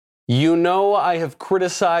You know I have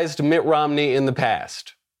criticized Mitt Romney in the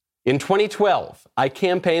past. In 2012, I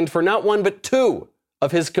campaigned for not one but two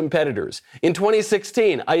of his competitors. In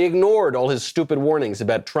 2016, I ignored all his stupid warnings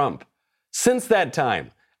about Trump. Since that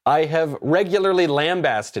time, I have regularly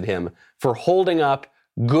lambasted him for holding up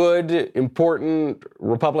good, important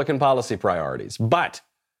Republican policy priorities. But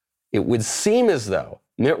it would seem as though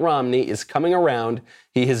Mitt Romney is coming around.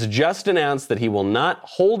 He has just announced that he will not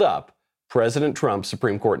hold up President Trump's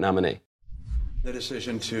Supreme Court nominee. The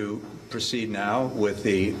decision to proceed now with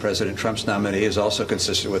the President Trump's nominee is also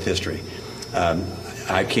consistent with history.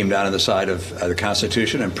 I came down on the side of the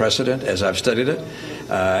Constitution and precedent as I've studied it,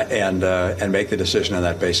 and make the decision on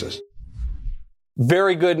that basis.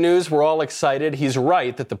 Very good news. We're all excited. He's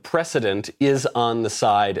right that the precedent is on the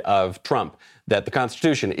side of Trump, that the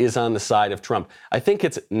Constitution is on the side of Trump. I think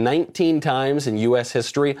it's 19 times in U.S.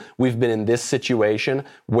 history we've been in this situation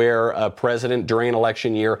where a president during an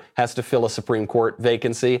election year has to fill a Supreme Court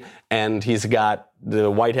vacancy, and he's got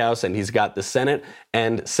the White House and he's got the Senate,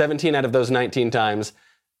 and 17 out of those 19 times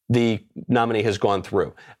the nominee has gone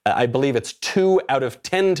through. I believe it's 2 out of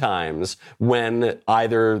 10 times when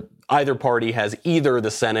either party has either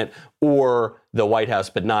the Senate or the White House,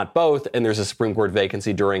 but not both, and there's a Supreme Court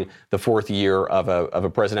vacancy during the fourth year of a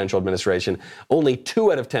presidential administration. Only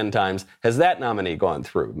 2 out of 10 times has that nominee gone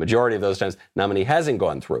through. Majority of those times, nominee hasn't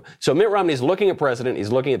gone through. So Mitt Romney's looking at precedent,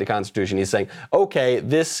 he's looking at the Constitution, he's saying, okay,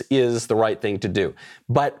 this is the right thing to do.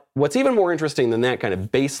 But what's even more interesting than that kind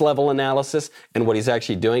of base level analysis and what he's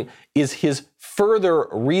actually doing is his further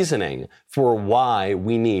reasoning for why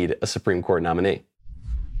we need a Supreme Court nominee.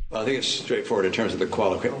 Well, I think it's straightforward in terms of the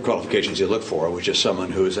qualifications you look for, which is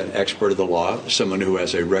someone who is an expert of the law, someone who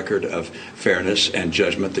has a record of fairness and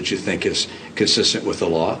judgment that you think is consistent with the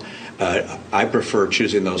law. I prefer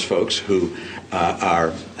choosing those folks who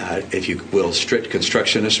are, if you will, strict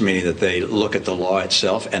constructionists, meaning that they look at the law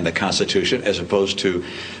itself and the Constitution, as opposed to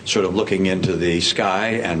sort of looking into the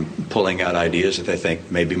sky and pulling out ideas that they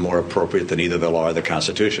think may be more appropriate than either the law or the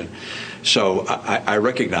Constitution. So I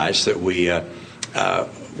recognize that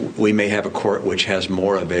we may have a court which has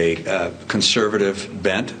more of a conservative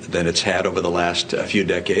bent than it's had over the last few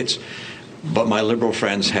decades. But my liberal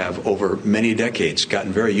friends have, over many decades,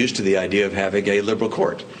 gotten very used to the idea of having a liberal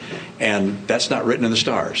court. And that's not written in the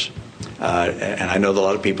stars. And I know that a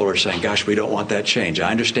lot of people are saying, gosh, we don't want that change. I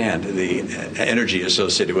understand the energy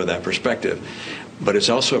associated with that perspective. But it's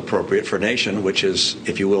also appropriate for a nation which is,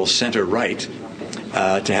 if you will, center-right,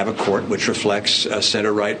 to have a court which reflects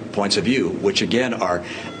center-right points of view, which, again, are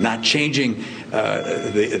not changing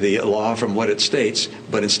the law from what it states,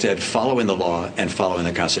 but instead following the law and following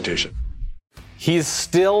the Constitution. He's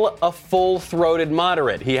still a full-throated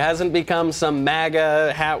moderate. He hasn't become some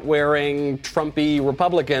MAGA, hat-wearing, Trumpy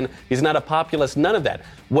Republican. He's not a populist, none of that.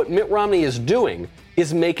 What Mitt Romney is doing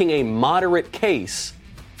is making a moderate case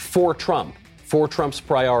for Trump, for Trump's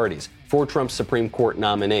priorities, for Trump's Supreme Court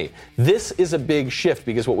nominee. This is a big shift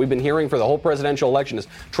because what we've been hearing for the whole presidential election is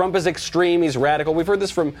Trump is extreme, he's radical. We've heard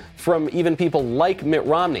this from even people like Mitt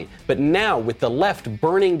Romney. But now, with the left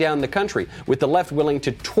burning down the country, with the left willing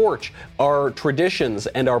to torch our traditions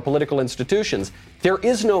and our political institutions, there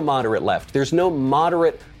is no moderate left. There's no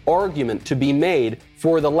moderate argument to be made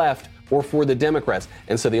for the left or for the Democrats.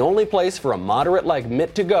 And so the only place for a moderate like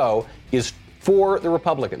Mitt to go is for the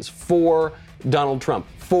Republicans, for Donald Trump,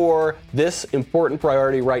 for this important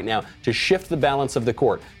priority right now, to shift the balance of the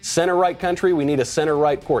court. Center-right country, we need a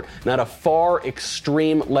center-right court, not a far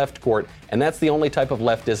extreme left court, and that's the only type of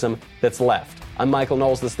leftism that's left. I'm Michael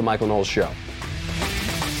Knowles. This is The Michael Knowles Show.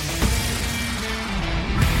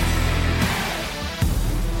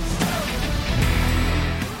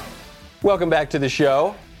 Welcome back to the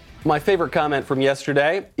show. My favorite comment from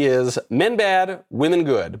yesterday is, men bad, women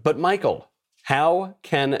good. But Michael, how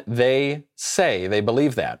can they say they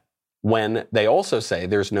believe that when they also say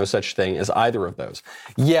there's no such thing as either of those?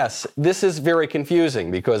 Yes, this is very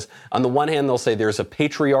confusing because on the one hand, they'll say there's a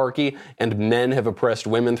patriarchy and men have oppressed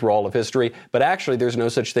women through all of history, but actually there's no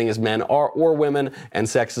such thing as men or women, and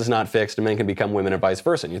sex is not fixed and men can become women and vice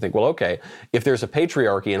versa. And you think, well, okay, if there's a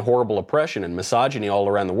patriarchy and horrible oppression and misogyny all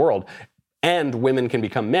around the world and women can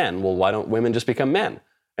become men, well, why don't women just become men?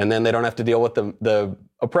 And then they don't have to deal with the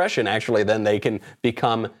oppression. Actually, then they can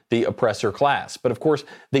become the oppressor class. But of course,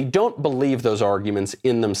 they don't believe those arguments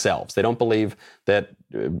in themselves. They don't believe that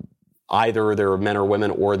either they're men or women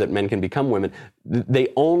or that men can become women. They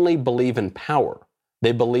only believe in power.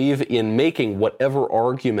 They believe in making whatever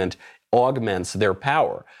argument augments their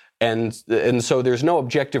power. And so there's no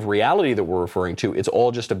objective reality that we're referring to. It's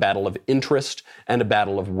all just a battle of interest and a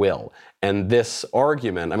battle of will. And this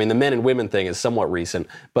argument, I mean, the men and women thing is somewhat recent,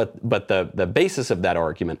 but the basis of that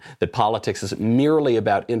argument, that politics is merely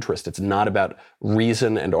about interest, it's not about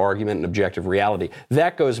reason and argument and objective reality,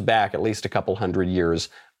 that goes back at least a couple hundred years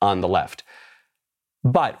on the left.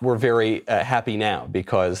 But we're very happy now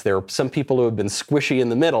because there are some people who have been squishy in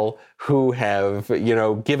the middle who have,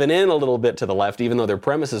 given in a little bit to the left, even though their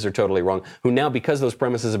premises are totally wrong, who now, because those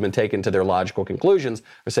premises have been taken to their logical conclusions,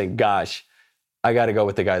 are saying, gosh, I got to go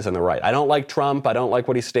with the guys on the right. I don't like Trump. I don't like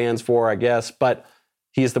what he stands for, I guess, but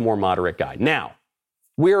he's the more moderate guy. Now,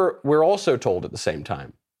 we're also told at the same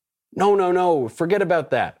time, no, forget about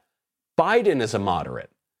that. Biden is a moderate.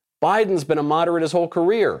 Biden's been a moderate his whole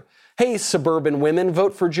career. Hey, suburban women,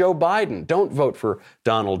 vote for Joe Biden. Don't vote for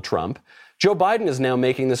Donald Trump. Joe Biden is now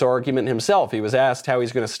making this argument himself. He was asked how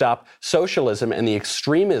he's going to stop socialism and the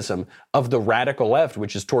extremism of the radical left,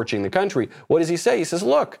 which is torching the country. What does he say? He says,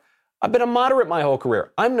 look, I've been a moderate my whole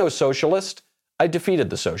career. I'm no socialist. I defeated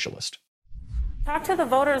the socialist. Talk to the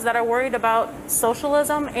voters that are worried about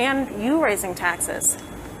socialism and you raising taxes.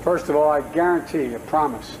 First of all, I guarantee, I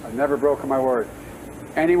promise, I've never broken my word.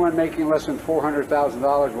 Anyone making less than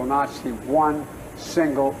 $400,000 will not see one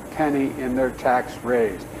single penny in their tax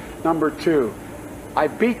raised. Number two, I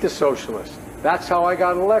beat the socialists. That's how I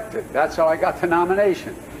got elected. That's how I got the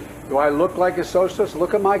nomination. Do I look like a socialist?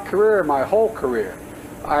 Look at my career, my whole career.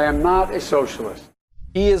 I am not a socialist.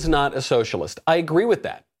 He is not a socialist. I agree with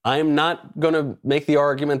that. I am not going to make the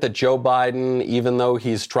argument that Joe Biden, even though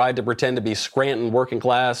he's tried to pretend to be Scranton working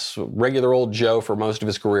class, regular old Joe for most of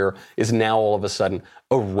his career, is now all of a sudden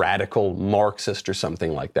a radical Marxist or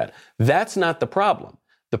something like that. That's not the problem.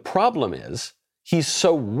 The problem is he's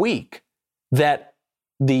so weak that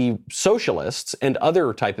the socialists and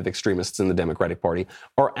other type of extremists in the Democratic Party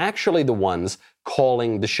are actually the ones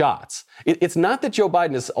calling the shots. It's not that Joe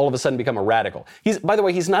Biden has all of a sudden become a radical. By the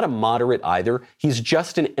way, he's not a moderate either. He's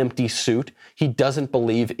just an empty suit. He doesn't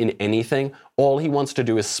believe in anything. All he wants to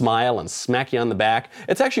do is smile and smack you on the back.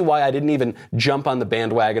 It's actually why I didn't even jump on the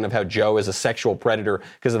bandwagon of how Joe is a sexual predator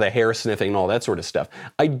because of the hair sniffing and all that sort of stuff.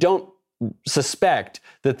 I don't suspect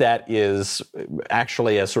that is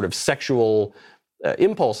actually a sort of sexual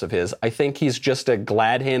impulse of his. I think he's just a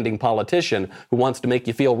glad-handing politician who wants to make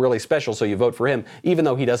you feel really special so you vote for him, even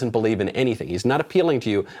though he doesn't believe in anything. He's not appealing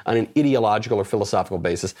to you on an ideological or philosophical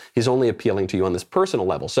basis. He's only appealing to you on this personal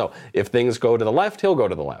level. So if things go to the left, he'll go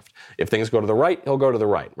to the left. If things go to the right, he'll go to the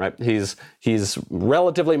right, right? He's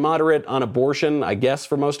relatively moderate on abortion, I guess,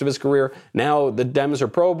 for most of his career. Now the Dems are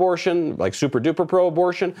pro-abortion, like super-duper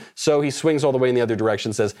pro-abortion, so he swings all the way in the other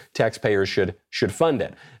direction, says taxpayers should fund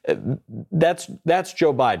it. That's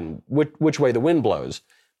Joe Biden, which way the wind blows.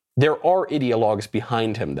 There are ideologues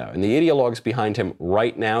behind him, though. And the ideologues behind him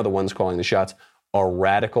right now, the ones calling the shots, are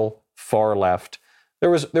radical, far left. There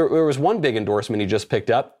was one big endorsement he just picked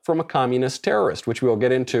up from a communist terrorist, which we'll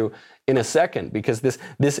get into in a second, because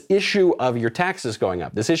this issue of your taxes going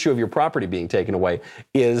up, this issue of your property being taken away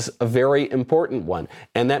is a very important one.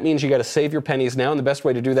 And that means you got to save your pennies now. And the best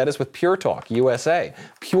way to do that is with Pure Talk USA.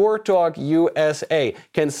 Pure Talk USA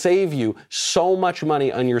can save you so much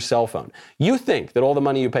money on your cell phone. You think that all the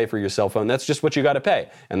money you pay for your cell phone, that's just what you got to pay.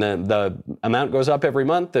 And then the amount goes up every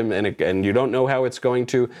month and you don't know how it's going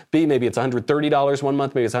to be. Maybe it's $130 one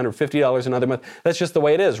month, maybe it's $150 another month. That's just the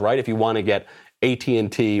way it is, right? If you want to get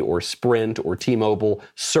AT&T or Sprint or T-Mobile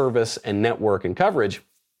service and network and coverage,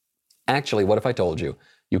 actually, what if I told you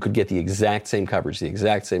you could get the exact same coverage, the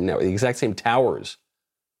exact same network, the exact same towers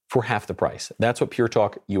for half the price? That's what Pure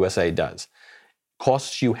Talk USA does.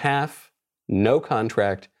 Costs you half, no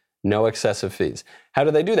contract, no excessive fees. How do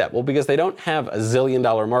they do that? Well, because they don't have a $1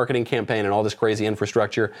 zillion marketing campaign and all this crazy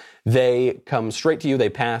infrastructure. They come straight to you, they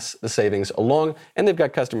pass the savings along, and they've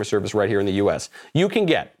got customer service right here in the US. You can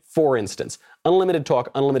get, for instance, unlimited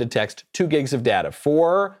talk, unlimited text, 2 gigs of data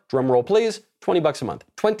for, drumroll please, $20 a month.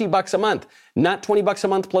 $20 a month. Not $20 a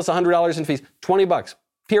month plus $100 in fees. $20.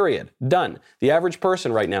 Period. Done. The average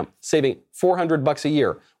person right now saving $400 a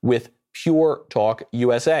year with Pure Talk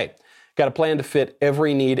USA. Got a plan to fit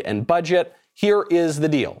every need and budget. Here is the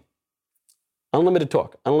deal. Unlimited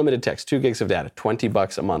talk, unlimited text, 2 gigs of data,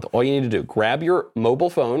 $20 a month. All you need to do, grab your mobile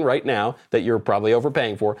phone right now that you're probably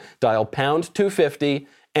overpaying for, dial pound 250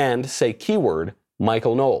 and say keyword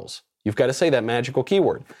Michael Knowles. You've got to say that magical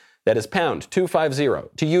keyword. That is pound 250.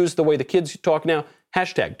 To use the way the kids talk now,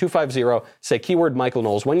 hashtag 250, say keyword Michael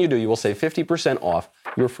Knowles. When you do, you will save 50% off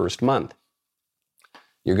your first month.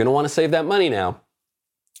 You're going to want to save that money now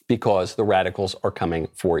because the radicals are coming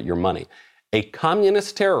for your money. A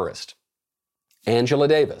communist terrorist Angela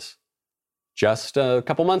Davis, just a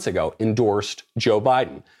couple months ago, endorsed Joe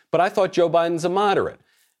Biden. But I thought Joe Biden's a moderate.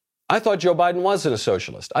 I thought Joe Biden wasn't a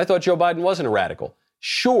socialist. I thought Joe Biden wasn't a radical.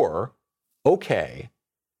 Sure, okay,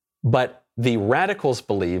 but the radicals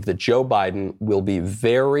believe that Joe Biden will be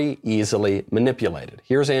very easily manipulated.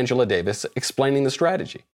 Here's Angela Davis explaining the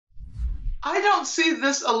strategy. I don't see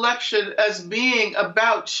this election as being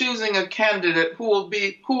about choosing a candidate who will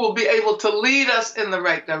be able to lead us in the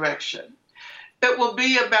right direction. It will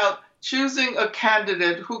be about choosing a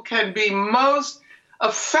candidate who can be most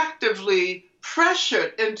effectively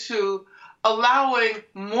pressured into allowing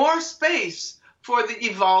more space for the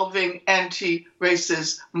evolving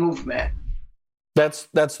anti-racist movement.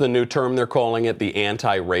 That's the new term they're calling it, the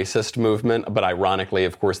anti-racist movement. But ironically,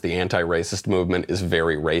 of course, the anti-racist movement is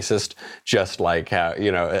very racist, just like how,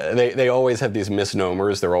 they always have these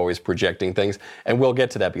misnomers. They're always projecting things. And we'll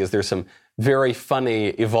get to that because there's some very funny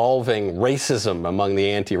evolving racism among the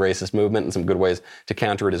anti-racist movement and some good ways to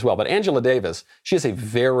counter it as well. But Angela Davis, she is a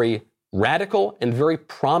very radical and very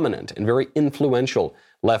prominent and very influential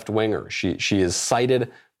left-winger. She is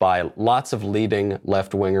cited by lots of leading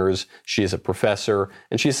left-wingers. She's a professor,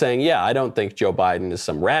 and she's saying, yeah, I don't think Joe Biden is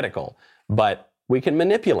some radical, but we can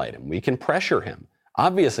manipulate him. We can pressure him.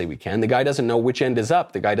 Obviously we can. The guy doesn't know which end is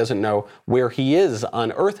up. The guy doesn't know where he is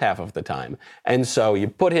on Earth half of the time. And so you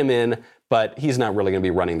put him in, but he's not really going to be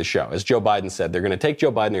running the show. As Joe Biden said, they're going to take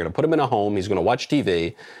Joe Biden, they're going to put him in a home, he's going to watch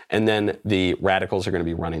TV, and then the radicals are going to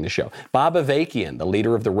be running the show. Bob Avakian, the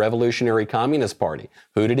leader of the Revolutionary Communist Party,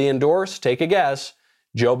 who did he endorse? Take a guess.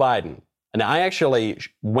 Joe Biden. And I actually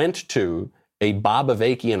went to a Bob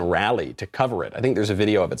Avakian rally to cover it. I think there's a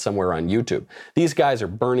video of it somewhere on YouTube. These guys are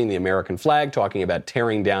burning the American flag, talking about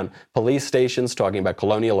tearing down police stations, talking about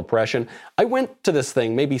colonial oppression. I went to this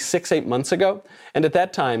thing maybe 6-8 months ago, and at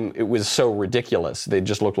that time it was so ridiculous. They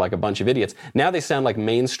just looked like a bunch of idiots. Now they sound like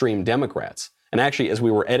mainstream Democrats. And actually, as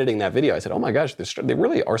we were editing that video, I said, oh my gosh, they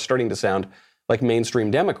really are starting to sound like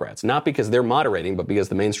mainstream Democrats, not because they're moderating, but because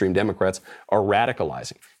the mainstream Democrats are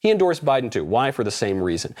radicalizing. He endorsed Biden too. Why? For the same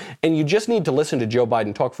reason. And you just need to listen to Joe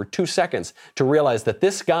Biden talk for 2 seconds to realize that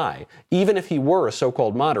this guy, even if he were a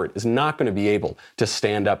so-called moderate, is not going to be able to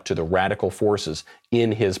stand up to the radical forces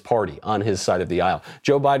in his party, on his side of the aisle.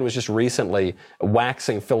 Joe Biden was just recently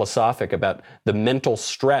waxing philosophic about the mental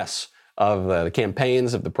stress of the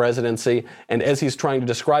campaigns, of the presidency. And as he's trying to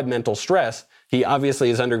describe mental stress, he obviously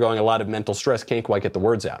is undergoing a lot of mental stress, can't quite get the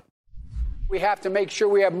words out. We have to make sure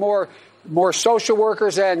we have more social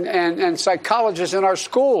workers and psychologists in our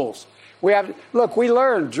schools. We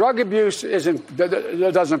learned drug abuse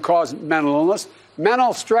doesn't cause mental illness.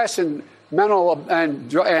 Mental stress and mental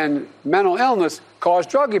illness cause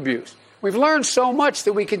drug abuse. We've learned so much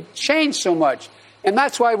that we can change so much. And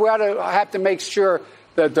that's why we ought to have to make sure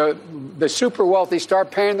that the super wealthy start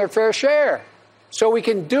paying their fair share. So we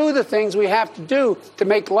can do the things we have to do to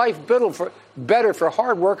make life better for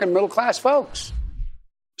hardworking middle-class folks.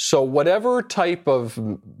 So whatever type of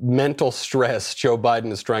mental stress Joe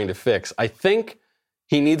Biden is trying to fix, I think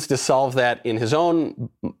he needs to solve that in his own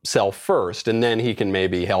self first, and then he can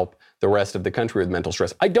maybe help the rest of the country with mental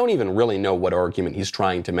stress. I don't even really know what argument he's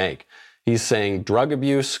trying to make. He's saying drug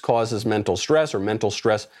abuse causes mental stress, or mental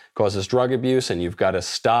stress causes drug abuse, and you've got to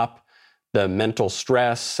stop the mental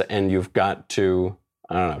stress, and you've got to,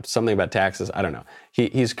 I don't know, something about taxes. I don't know.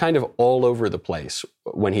 He's kind of all over the place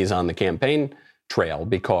when he's on the campaign trail,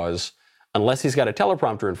 because unless he's got a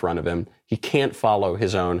teleprompter in front of him, he can't follow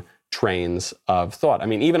his own trains of thought. I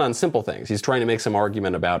mean, even on simple things, he's trying to make some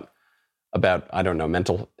argument about I don't know,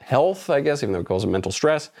 mental health, I guess, even though he calls it mental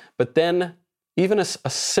stress. But then even a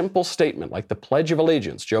simple statement like the Pledge of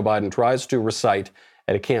Allegiance, Joe Biden tries to recite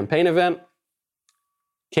at a campaign event,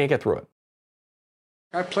 can't get through it.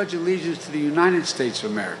 I pledge allegiance to the United States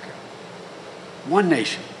of America, one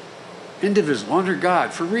nation, indivisible, under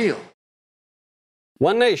God, for real.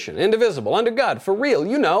 One nation, indivisible, under God, for real.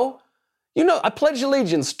 You know, I pledge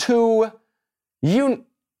allegiance to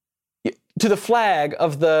the flag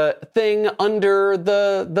of the thing under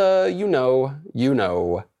the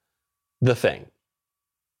thing.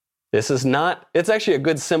 This is not, it's actually a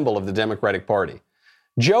good symbol of the Democratic Party.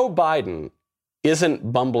 Joe Biden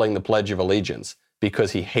isn't bumbling the Pledge of Allegiance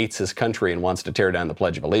because he hates his country and wants to tear down the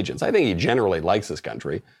Pledge of Allegiance. I think he generally likes his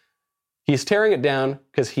country. He's tearing it down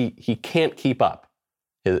because he can't keep up.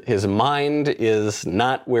 His mind is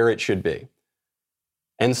not where it should be.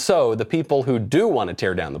 And so the people who do want to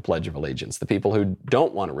tear down the Pledge of Allegiance, the people who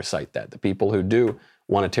don't want to recite that, the people who do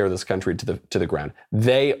want to tear this country to the ground,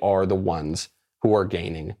 they are the ones who are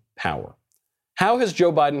gaining power. How has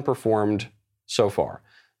Joe Biden performed so far?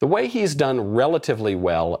 The way he's done relatively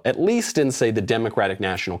well, at least in, say, the Democratic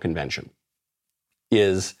National Convention,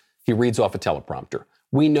 is he reads off a teleprompter.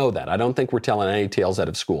 We know that. I don't think we're telling any tales out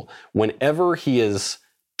of school. Whenever he is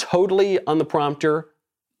totally on the prompter,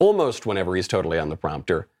 almost whenever he's totally on the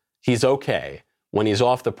prompter, he's okay. When he's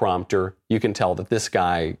off the prompter, you can tell that this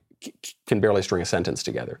guy can barely string a sentence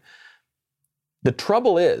together. The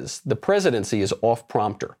trouble is, the presidency is off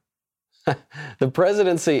prompter. The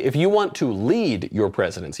presidency, if you want to lead your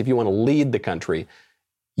presidency, if you want to lead the country,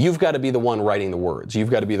 you've got to be the one writing the words.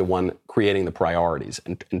 You've got to be the one creating the priorities.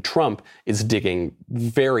 And Trump is digging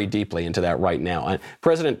very deeply into that right now. And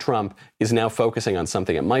President Trump is now focusing on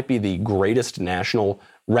something that might be the greatest national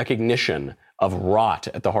recognition of rot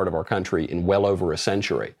at the heart of our country in well over a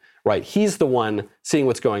century. Right? He's the one seeing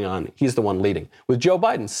what's going on. He's the one leading. With Joe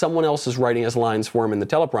Biden, someone else is writing his lines for him in the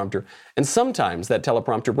teleprompter. And sometimes that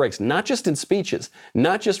teleprompter breaks, not just in speeches,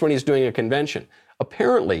 not just when he's doing a convention.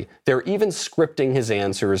 Apparently, they're even scripting his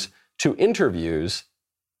answers to interviews,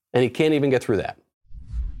 and he can't even get through that.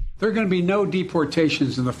 There are going to be no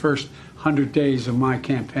deportations in the first 100 days of my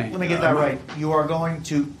campaign. Let me get that right. You are going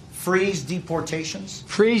to freeze deportations?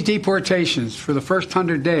 Freeze deportations for the first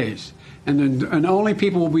 100 days. And only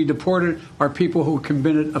people will be deported are people who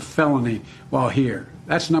committed a felony while here.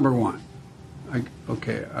 That's number one. I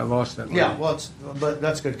lost that. Yeah, well, but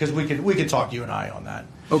that's good because we could talk you and I on that.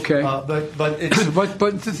 Okay, but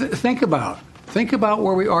it's think about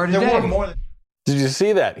where we are today. There were more than. Did you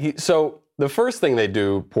see that? So the first thing they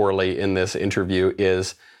do poorly in this interview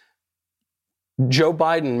is Joe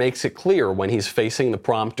Biden makes it clear when he's facing the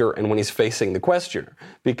prompter and when he's facing the questioner,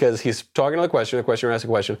 because he's talking to the questioner asks a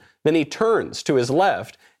question, then he turns to his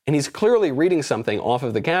left and he's clearly reading something off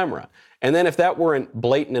of the camera. And then if that weren't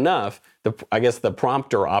blatant enough, I guess the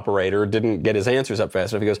prompter operator didn't get his answers up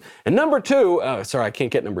fast enough. He goes, and number two, oh, sorry, I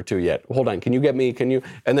can't get number two yet. Hold on, can you get me, can you?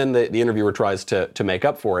 And then the interviewer tries to make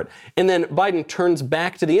up for it. And then Biden turns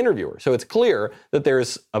back to the interviewer. So it's clear that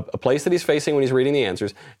there's a place that he's facing when he's reading the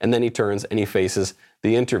answers, and then he turns and he faces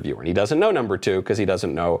the interviewer. And he doesn't know number two because he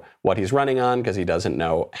doesn't know what he's running on, because he doesn't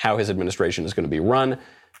know how his administration is going to be run,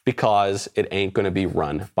 because it ain't going to be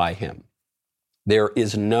run by him. There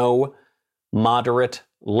is no moderate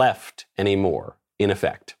left anymore, in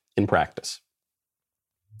effect, in practice.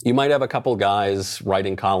 You might have a couple guys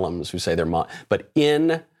writing columns who say they're but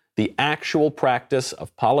in the actual practice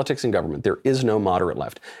of politics and government, there is no moderate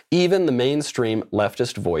left. Even the mainstream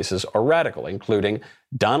leftist voices are radical, including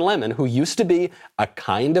Don Lemon, who used to be a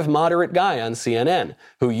kind of moderate guy on CNN,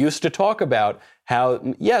 who used to talk about how,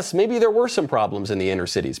 yes, maybe there were some problems in the inner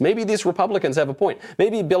cities. Maybe these Republicans have a point.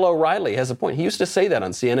 Maybe Bill O'Reilly has a point. He used to say that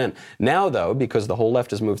on CNN. Now, though, because the whole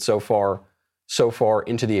left has moved so far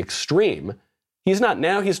into the extreme, he's not.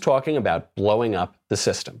 Now he's talking about blowing up the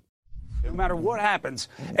system. No matter what happens,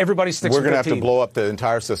 everybody sticks We're with their going to have to blow up the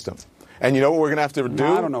entire system. And you know what we're going to have to do?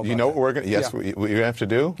 No, I don't know. You know what we're going to? Yes, yeah. What you're going to have to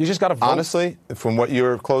do? You just got to vote. Honestly, from what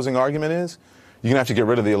your closing argument is, you're going to have to get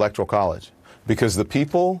rid of the Electoral College. Because the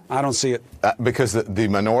people... I don't see it. Because the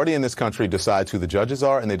minority in this country decides who the judges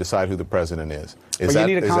are and they decide who the president is. But you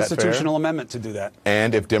need a constitutional amendment to do that.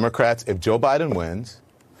 And if Joe Biden wins,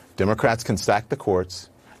 Democrats can stack the courts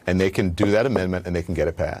and they can do that amendment and they can get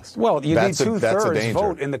it passed. Well, you need two-thirds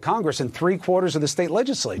vote in the Congress and three-quarters of the state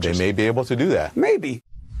legislatures. They may be able to do that. Maybe.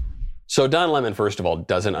 So Don Lemon, first of all,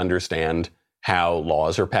 doesn't understand how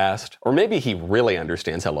laws are passed, or maybe he really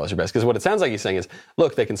understands how laws are passed, because what it sounds like he's saying is,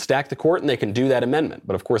 look, they can stack the court and they can do that amendment.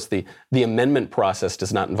 But of course, the amendment process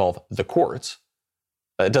does not involve the courts.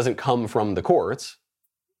 It doesn't come from the courts.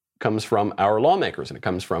 It comes from our lawmakers, and it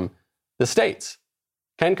comes from the states.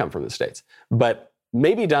 Can come from the states. But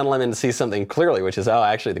maybe Don Lemon sees something clearly, which is,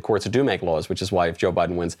 actually, the courts do make laws, which is why if Joe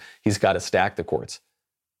Biden wins, he's got to stack the courts.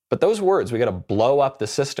 But those words, we got to blow up the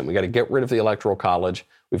system. We got to get rid of the Electoral College.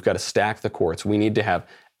 We've got to stack the courts. We need to have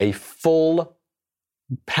a full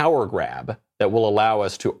power grab that will allow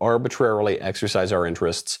us to arbitrarily exercise our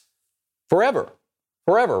interests forever,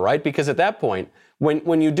 right? Because at that point,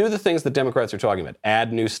 when you do the things that Democrats are talking about,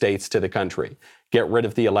 add new states to the country, get rid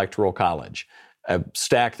of the Electoral College,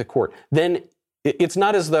 stack the court, then it's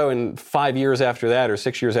not as though in 5 years after that or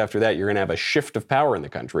 6 years after that, you're going to have a shift of power in the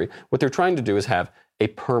country. What they're trying to do is have a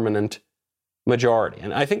permanent majority.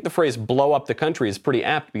 And I think the phrase blow up the country is pretty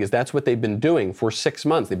apt because that's what they've been doing for 6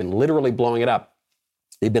 months. They've been literally blowing it up.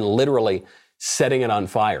 They've been literally setting it on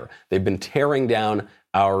fire. They've been tearing down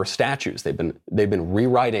our statues. They've been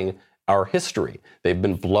rewriting our history. They've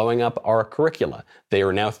been blowing up our curricula. They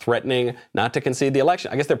are now threatening not to concede the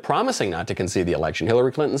election. I guess they're promising not to concede the election.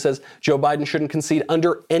 Hillary Clinton says Joe Biden shouldn't concede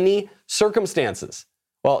under any circumstances.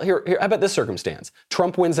 Well, here, how about this circumstance?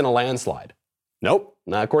 Trump wins in a landslide. Nope.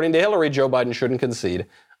 Not according to Hillary, Joe Biden shouldn't concede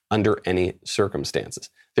under any circumstances.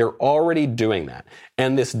 They're already doing that.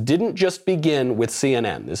 And this didn't just begin with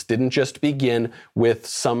CNN. This didn't just begin with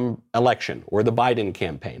some election or the Biden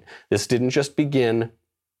campaign. This didn't just begin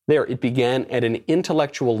there. It began at an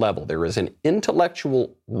intellectual level. There is an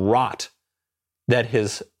intellectual rot that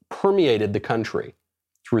has permeated the country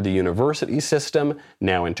through the university system,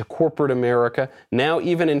 now into corporate America, now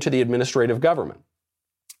even into the administrative government.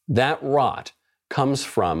 That rot comes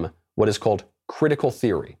from what is called critical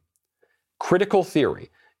theory. Critical theory,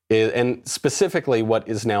 and specifically what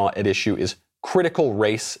is now at issue is critical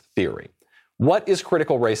race theory. What is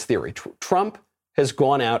critical race theory? Trump has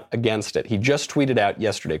gone out against it. He just tweeted out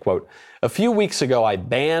yesterday, quote, "A few weeks ago, I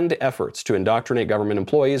banned efforts to indoctrinate government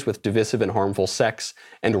employees with divisive and harmful sex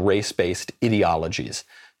and race-based ideologies.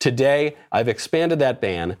 Today, I've expanded that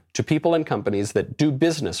ban to people and companies that do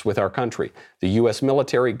business with our country, the U.S.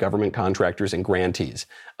 military, government contractors, and grantees.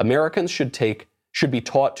 Americans should be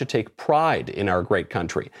taught to take pride in our great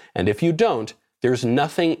country. And if you don't, there's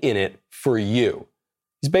nothing in it for you."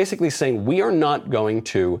 He's basically saying we are not going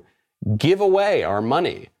to give away our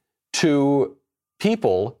money to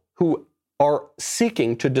people who are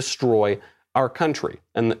seeking to destroy our country.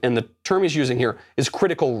 And the term he's using here is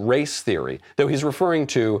critical race theory, though he's referring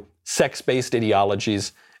to sex-based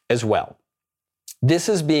ideologies as well. This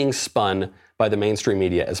is being spun by the mainstream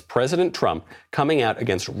media as President Trump coming out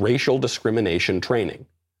against racial discrimination training.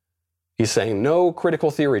 He's saying no critical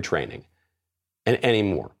theory training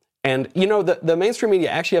anymore. And, you know, the mainstream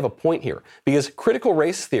media actually have a point here, because critical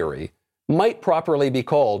race theory might properly be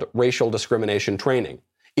called racial discrimination training.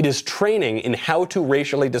 It is training in how to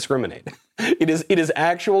racially discriminate. It is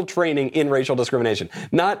actual training in racial discrimination,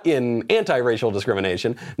 not in anti-racial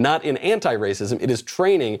discrimination, not in anti-racism. It is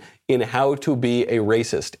training in how to be a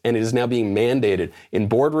racist. And it is now being mandated in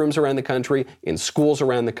boardrooms around the country, in schools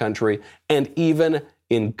around the country, and even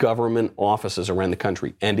in government offices around the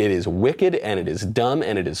country. And it is wicked, and it is dumb,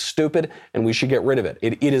 and it is stupid, and we should get rid of it.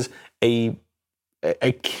 It is a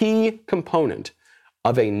key component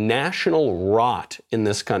of a national rot in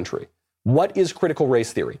this country. What is critical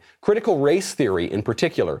race theory? Critical race theory, in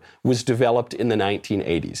particular, was developed in the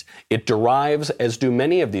 1980s. It derives, as do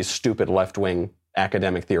many of these stupid left-wing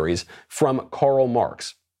academic theories, from Karl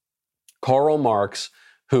Marx. Karl Marx,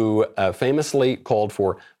 who famously called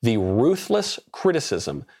for the ruthless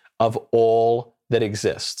criticism of all that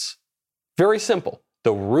exists. Very simple.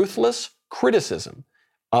 The ruthless criticism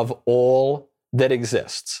of all that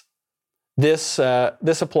exists. This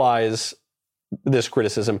applies, this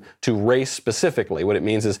criticism, to race specifically. What it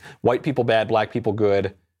means is white people bad, black people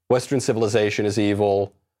good, Western civilization is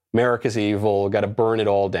evil, America's evil, got to burn it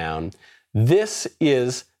all down. This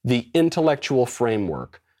is the intellectual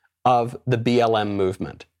framework of the BLM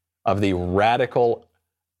movement, of the radical,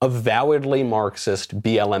 avowedly Marxist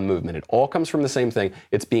BLM movement. It all comes from the same thing.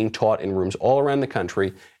 It's being taught in rooms all around the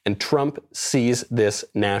country, and Trump sees this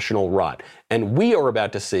national rot. And we are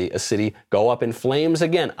about to see a city go up in flames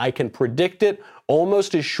again. I can predict it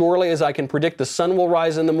almost as surely as I can predict the sun will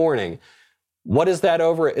rise in the morning. What is that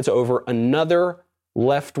over? It's over another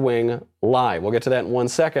left-wing lie. We'll get to that in 1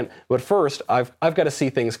 second. But first, I've got to see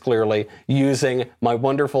things clearly using my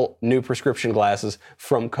wonderful new prescription glasses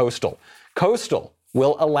from Coastal. Coastal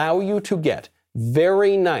will allow you to get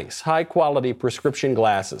very nice, high-quality prescription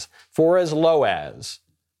glasses for as low as,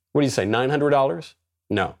 what do you say, $900?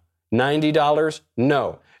 No. $90?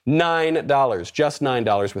 No. $9. Just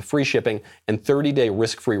 $9 with free shipping and 30-day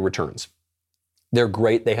risk-free returns. They're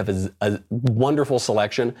great. They have a wonderful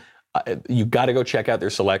selection. You got to go check out their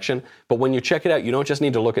selection. But when you check it out, you don't just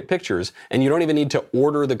need to look at pictures, and you don't even need to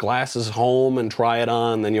order the glasses home and try it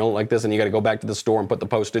on. Then you'll like this, and you got to go back to the store and put the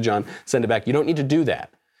postage on, send it back. You don't need to do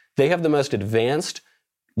that. They have the most advanced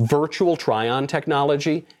virtual try-on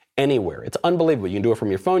technology anywhere. It's unbelievable. You can do it from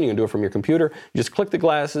your phone. You can do it from your computer. You just click the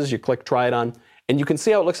glasses. You click try it on, and you can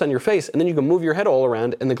see how it looks on your face, and then you can move your head all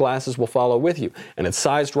around, and the glasses will follow with you. And it's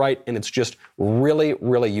sized right, and it's just really,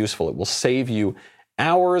 really useful. It will save you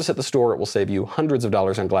hours at the store. It will save you hundreds of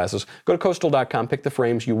dollars on glasses. Go to Coastal.com, pick the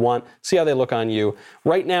frames you want, see how they look on you.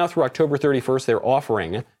 Right now, through October 31st, they're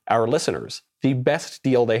offering our listeners the best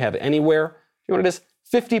deal they have anywhere. You know what it is?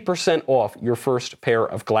 50% off your first pair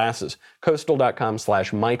of glasses.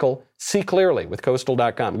 Coastal.com/Michael. See clearly with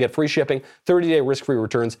Coastal.com. Get free shipping, 30-day risk-free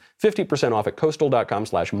returns, 50% off at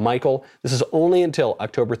Coastal.com/Michael. This is only until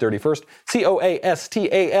October 31st.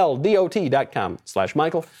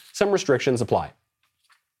 COASTALDOT.com/Michael. Some restrictions apply.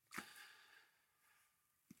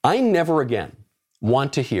 I never again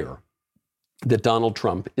want to hear that Donald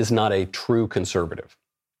Trump is not a true conservative.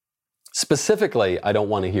 Specifically, I don't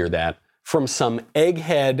want to hear that from some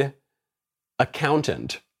egghead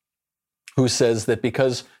accountant who says that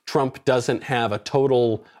because Trump doesn't have a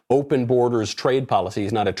total open borders trade policy,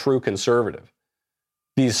 he's not a true conservative.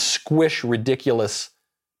 These squish, ridiculous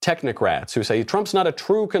technocrats who say Trump's not a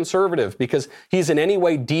true conservative because he's in any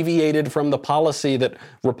way deviated from the policy that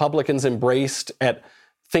Republicans embraced at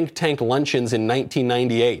think tank luncheons in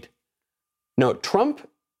 1998. No, Trump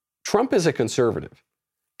is a conservative.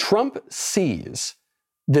 Trump sees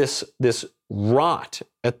this rot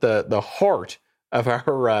at the heart of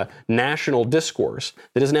our national discourse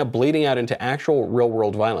that is now bleeding out into actual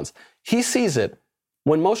real-world violence. He sees it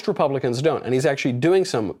when most Republicans don't, and he's actually doing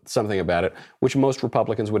something about it, which most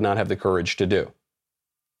Republicans would not have the courage to do.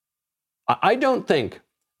 I don't think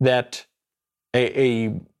that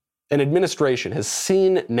an administration has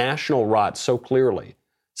seen national rot so clearly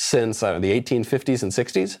since the 1850s and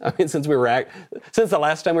 60s. I mean, since the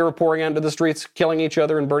last time we were pouring out into the streets, killing each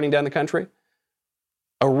other and burning down the country.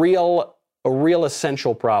 A real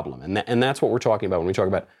essential problem, and that's what we're talking about when we talk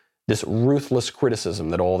about this ruthless criticism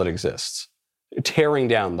that all that exists, tearing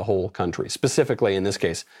down the whole country, specifically in this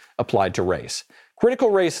case applied to race. Critical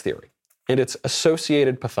race theory and its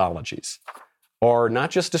associated pathologies are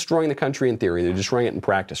not just destroying the country in theory, they're destroying it in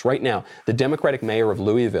practice. Right now, the Democratic mayor of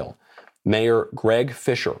Louisville, Mayor Greg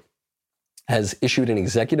Fisher, has issued an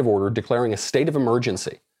executive order declaring a state of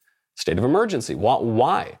emergency. State of emergency.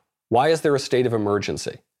 Why? Why is there a state of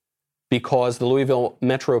emergency? Because the Louisville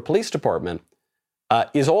Metro Police Department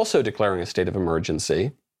is also declaring a state of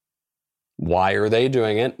emergency. Why are they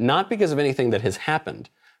doing it? Not because of anything that has happened,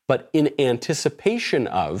 but in anticipation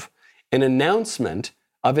of an announcement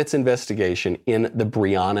of its investigation in the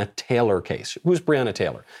Breonna Taylor case. Who's Breonna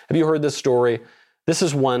Taylor? Have you heard this story? This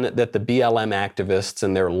is one that the BLM activists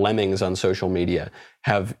and their lemmings on social media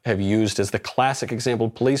have used as the classic example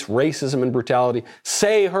of police racism and brutality.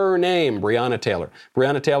 Say her name, Breonna Taylor.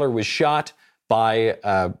 Breonna Taylor was shot by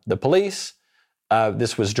the police.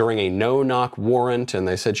 This was during a no-knock warrant, and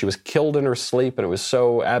they said she was killed in her sleep, and it was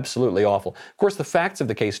so absolutely awful. Of course, the facts of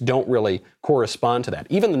the case don't really correspond to that.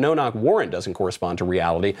 Even the no-knock warrant doesn't correspond to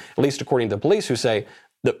reality, at least according to the police, who say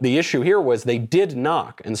the issue here was they did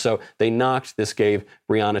knock, and so they knocked. This gave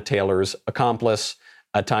Breonna Taylor's accomplice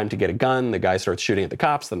time to get a gun. The guy starts shooting at the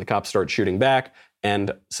cops, then the cops start shooting back,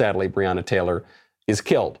 and sadly, Breonna Taylor is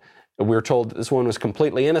killed. We're told that this woman was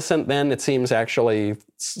completely innocent. Then it seems actually,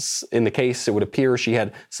 in the case, it would appear she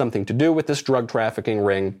had something to do with this drug trafficking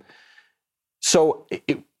ring. So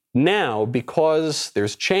now, because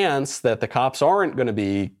there's chance that the cops aren't going to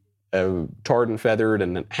be tarred and feathered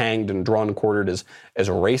and hanged and drawn and quartered as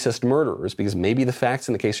racist murderers, because maybe the facts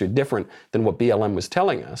in the case are different than what BLM was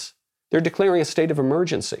telling us, they're declaring a state of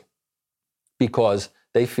emergency because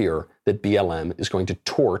they fear that BLM is going to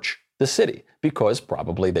torch the city, because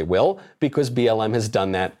probably they will, because BLM has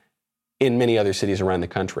done that in many other cities around the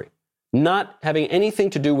country. Not having anything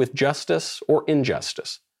to do with justice or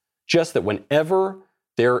injustice, just that whenever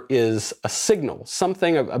there is a signal,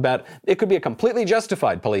 something about, it could be a completely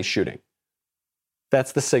justified police shooting,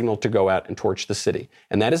 that's the signal to go out and torch the city.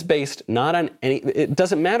 And that is based not on any, it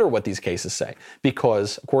doesn't matter what these cases say,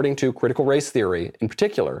 because according to critical race theory in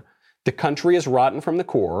particular, the country is rotten from the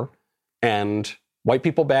core, and white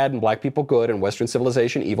people bad and black people good and Western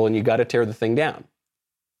civilization evil, and you got to tear the thing down.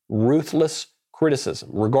 Ruthless criticism,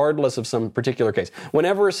 regardless of some particular case.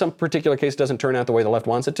 Whenever some particular case doesn't turn out the way the left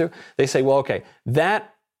wants it to, they say, well, okay,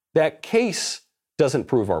 that case doesn't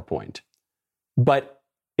prove our point, but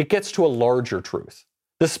it gets to a larger truth.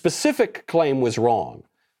 The specific claim was wrong,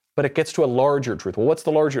 but it gets to a larger truth. Well, what's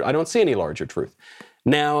the larger? I don't see any larger truth.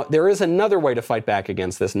 Now, there is another way to fight back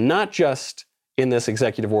against this, not just in this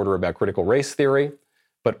executive order about critical race theory,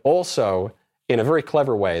 but also in a very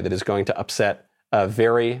clever way that is going to upset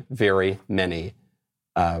very, very many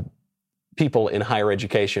people in higher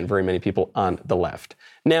education, very many people on the left.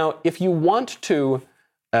 Now, if you want to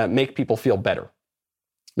make people feel better,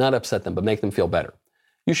 not upset them, but make them feel better,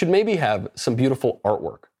 you should maybe have some beautiful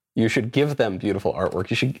artwork. You should give them beautiful artwork.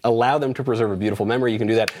 You should allow them to preserve a beautiful memory. You can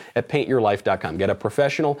do that at paintyourlife.com. Get a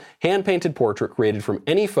professional hand-painted portrait created from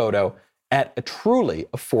any photo at a truly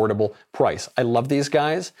affordable price. I love these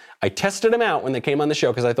guys. I tested them out when they came on the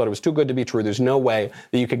show because I thought it was too good to be true. There's no way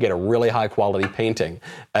that you could get a really high quality painting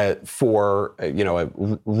for a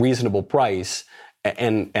reasonable price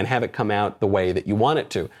and have it come out the way that you want it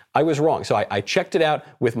to. I was wrong. So I checked it out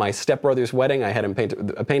with my stepbrother's wedding. I had him paint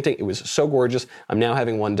a painting. It was so gorgeous. I'm now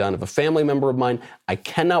having one done of a family member of mine. I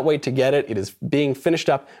cannot wait to get it. It is being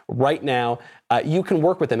finished up right now. You can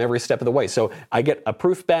work with them every step of the way. So I get a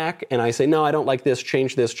proof back and I say, no, I don't like this,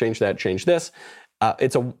 change that, change this.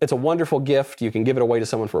 It's a wonderful gift. You can give it away to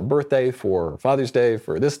someone for a birthday, for Father's Day,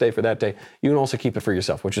 for this day, for that day. You can also keep it for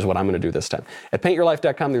yourself, which is what I'm going to do this time. At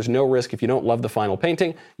paintyourlife.com, there's no risk. If you don't love the final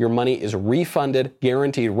painting, your money is refunded,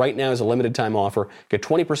 guaranteed. Right now is a limited time offer. Get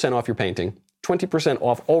 20% off your painting. 20%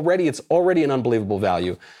 off already. It's already an unbelievable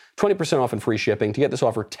value. 20% off and free shipping. To get this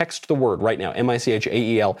offer, text the word right now,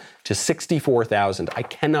 MICHAEL, to 64,000. I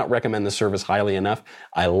cannot recommend this service highly enough.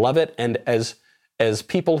 I love it. And as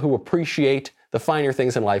people who appreciate the finer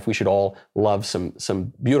things in life, we should all love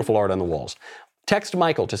some beautiful art on the walls. Text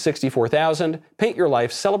Michael to 64,000. Paint your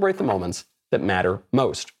life. Celebrate the moments that matter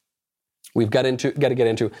most. We've got to get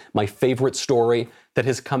into my favorite story that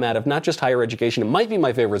has come out of not just higher education. It might be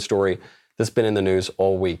my favorite story that's been in the news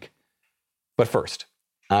all week. But first,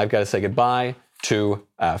 I've got to say goodbye to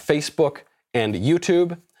Facebook and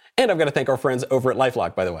YouTube. And I've got to thank our friends over at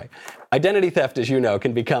LifeLock, by the way. Identity theft, as you know,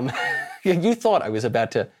 can become... You thought I was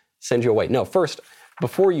about to send you away. No, first,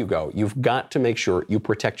 before you go, you've got to make sure you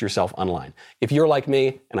protect yourself online. If you're like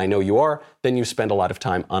me, and I know you are, then you spend a lot of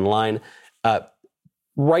time online.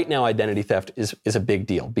 Right now, identity theft is a big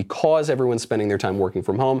deal. Because everyone's spending their time working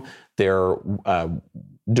from home, they're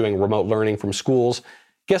doing remote learning from schools.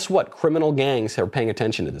 Guess what? Criminal gangs are paying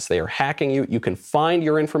attention to this. They are hacking you. You can find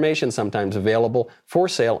your information sometimes available for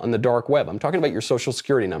sale on the dark web. I'm talking about your social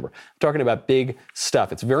security number. I'm talking about big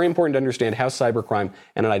stuff. It's very important to understand how cybercrime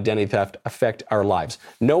and identity theft affect our lives.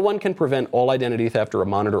 No one can prevent all identity theft or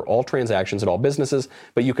monitor all transactions at all businesses,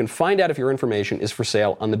 but you can find out if your information is for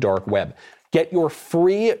sale on the dark web. Get your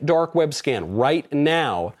free dark web scan right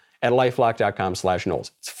now at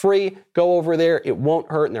lifelock.com/Knowles. It's free. Go over there. It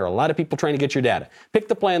won't hurt, and there are a lot of people trying to get your data. Pick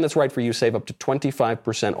the plan that's right for you. Save up to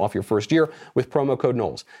 25% off your first year with promo code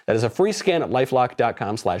Knowles. That is a free scan at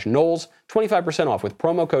lifelock.com/Knowles. 25% off with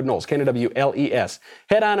promo code Knowles, Knowles.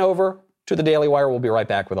 Head on over to the Daily Wire. We'll be right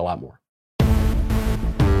back with a lot more.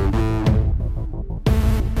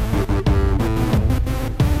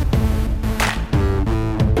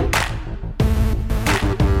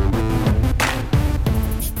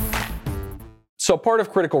 So part of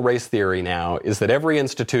critical race theory now is that every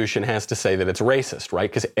institution has to say that it's racist,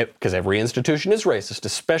 right? Because every institution is racist,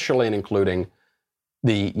 especially and including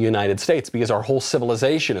the United States, because our whole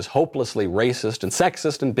civilization is hopelessly racist and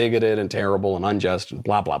sexist and bigoted and terrible and unjust and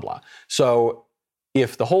blah, blah, blah. So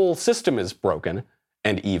if the whole system is broken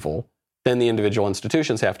and evil, then the individual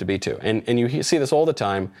institutions have to be too. And you see this all the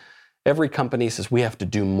time. Every company says we have to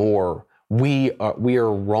do more. We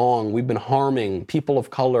are wrong. We've been harming people of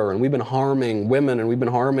color, and we've been harming women, and we've been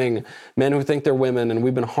harming men who think they're women, and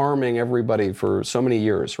we've been harming everybody for so many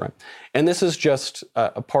years, right? And this is just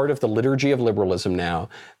a part of the liturgy of liberalism now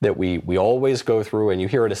that we always go through, and you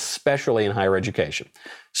hear it especially in higher education.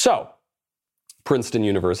 So, Princeton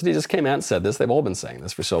University just came out and said this. They've all been saying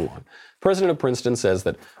this for so long. President of Princeton says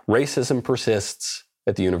that racism persists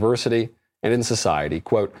at the university and in society,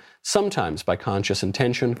 quote, sometimes by conscious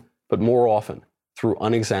intention, but more often through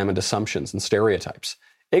unexamined assumptions and stereotypes,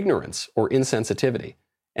 ignorance or insensitivity,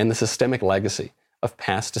 and the systemic legacy of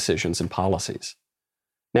past decisions and policies.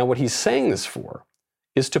 Now, what he's saying this for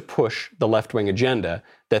is to push the left-wing agenda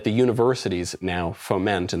that the universities now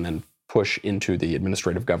foment and then push into the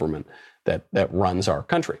administrative government that runs our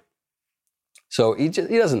country. So he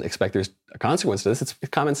doesn't expect there's a consequence to this. It's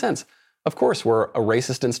common sense. Of course, we're a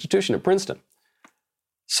racist institution at Princeton.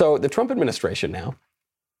 So the Trump administration now,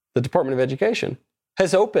 the Department of Education,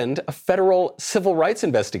 has opened a federal civil rights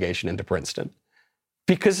investigation into Princeton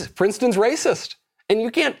because Princeton's racist. And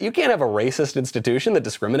you can't have a racist institution that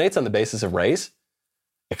discriminates on the basis of race,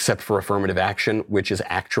 except for affirmative action, which is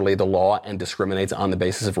actually the law and discriminates on the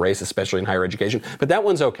basis of race, especially in higher education. But that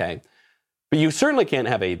one's okay. But you certainly can't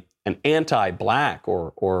have an anti-black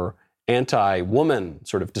or anti-woman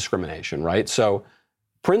sort of discrimination, right? So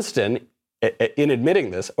Princeton, in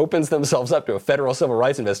admitting this, opens themselves up to a federal civil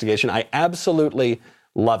rights investigation. I absolutely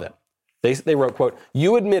love it. They wrote, quote,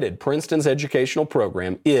 you admitted Princeton's educational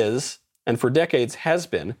program is, and for decades has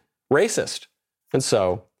been, racist. And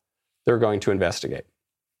so they're going to investigate.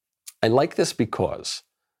 I like this because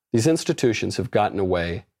these institutions have gotten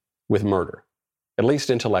away with murder, at least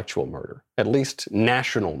intellectual murder, at least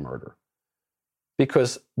national murder,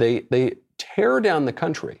 because they tear down the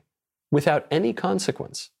country without any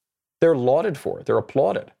consequence. They're lauded for it. They're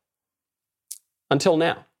applauded. Until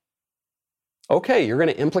now. Okay, you're going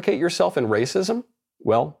to implicate yourself in racism?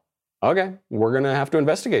 Well, okay, we're going to have to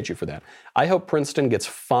investigate you for that. I hope Princeton gets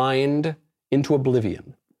fined into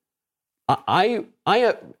oblivion. I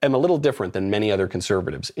am a little different than many other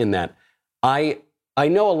conservatives in that I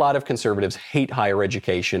know a lot of conservatives hate higher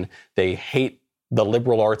education. They hate the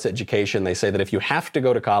liberal arts education. They say that if you have to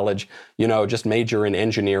go to college, just major in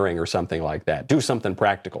engineering or something like that. Do something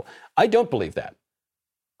practical. I don't believe that.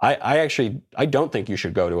 I don't think you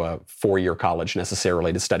should go to a 4-year college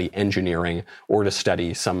necessarily to study engineering or to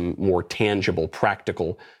study some more tangible,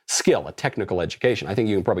 practical skill, a technical education. I think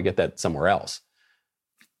you can probably get that somewhere else.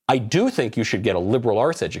 I do think you should get a liberal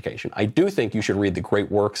arts education. I do think you should read the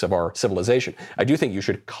great works of our civilization. I do think you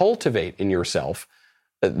should cultivate in yourself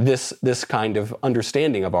this kind of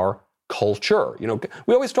understanding of our culture.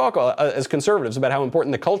 We always talk as conservatives about how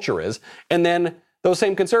important the culture is, and then those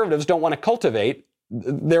same conservatives don't want to cultivate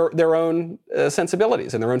their own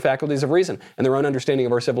sensibilities and their own faculties of reason and their own understanding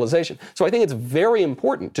of our civilization. So I think it's very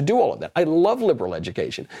important to do all of that. I love liberal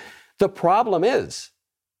education. The problem is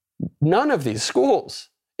none of these schools,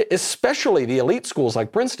 especially the elite schools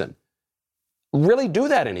like Princeton, really do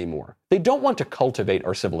that anymore. They don't want to cultivate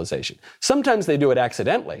our civilization. Sometimes they do it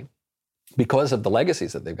accidentally because of the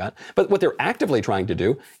legacies that they've got. But what they're actively trying to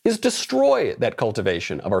do is destroy that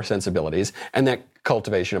cultivation of our sensibilities and that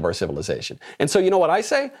cultivation of our civilization. And so you know what I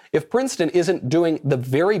say? If Princeton isn't doing the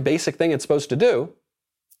very basic thing it's supposed to do,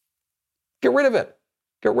 get rid of it.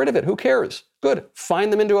 Get rid of it. Who cares? Good.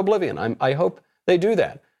 Find them into oblivion. I hope they do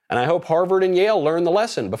that. And I hope Harvard and Yale learn the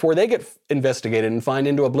lesson before they get investigated and fined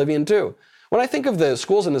into oblivion too. When I think of the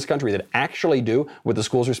schools in this country that actually do what the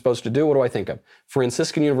schools are supposed to do, what do I think of?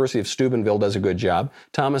 Franciscan University of Steubenville does a good job.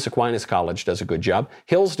 Thomas Aquinas College does a good job.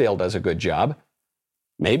 Hillsdale does a good job.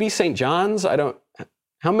 Maybe St. John's.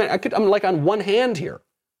 How many? I'm like on one hand here.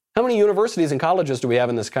 How many universities and colleges do we have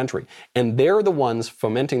in this country? And they're the ones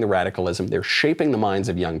fomenting the radicalism. They're shaping the minds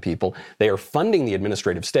of young people. They are funding the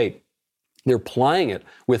administrative state. They're plying it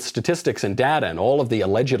with statistics and data and all of the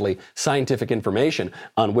allegedly scientific information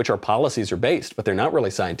on which our policies are based. But they're not really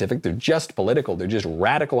scientific. They're just political. They're just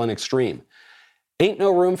radical and extreme. Ain't no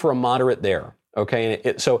room for a moderate there. Okay.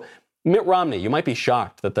 So Mitt Romney, you might be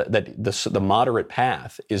shocked that the moderate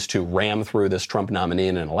path is to ram through this Trump nominee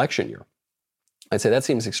in an election year. I'd say that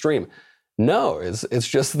seems extreme. No, it's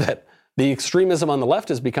just that the extremism on the left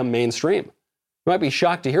has become mainstream. You might be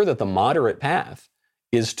shocked to hear that the moderate path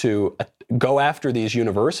is to go after these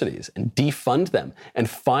universities and defund them and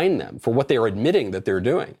fine them for what they are admitting that they're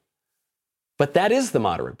doing. But that is the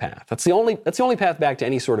moderate path. That's the only path back to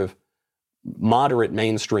any sort of moderate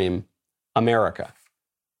mainstream America.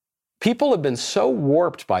 People have been so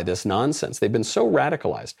warped by this nonsense, they've been so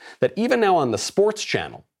radicalized, that even now on the sports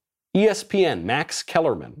channel, ESPN, Max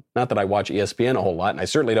Kellerman, not that I watch ESPN a whole lot, and I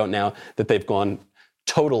certainly don't now that they've gone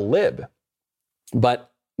total lib,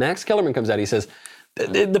 but Max Kellerman comes out, he says,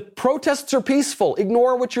 the protests are peaceful.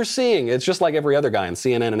 Ignore what you're seeing. It's just like every other guy on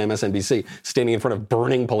CNN and MSNBC standing in front of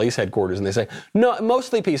burning police headquarters, and they say, no,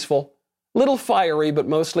 mostly peaceful, little fiery, but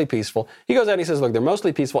mostly peaceful. He goes out and he says, look, they're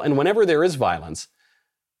mostly peaceful, and whenever there is violence,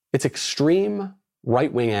 it's extreme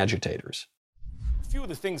right-wing agitators. A few of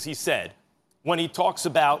the things he said when he talks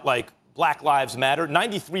about, like, Black Lives Matter,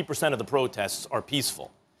 93% of the protests are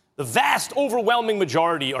peaceful. The vast, overwhelming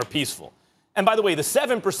majority are peaceful. And by the way, the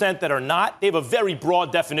 7% that are not, they have a very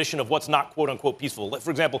broad definition of what's not, quote unquote, peaceful.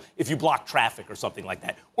 For example, if you block traffic or something like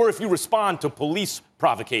that, or if you respond to police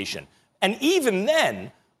provocation. And even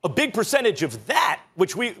then, a big percentage of that,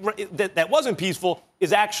 that wasn't peaceful,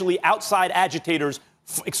 is actually outside agitators,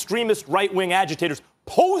 extremist right-wing agitators,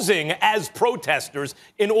 posing as protesters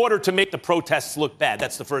in order to make the protests look bad.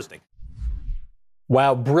 That's the first thing.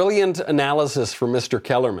 Wow, brilliant analysis from Mr.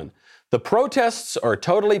 Kellerman. The protests are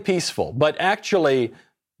totally peaceful, but actually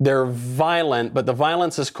they're violent, but the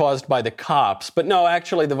violence is caused by the cops. But no,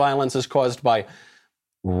 actually the violence is caused by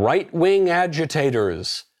right-wing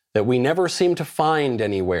agitators that we never seem to find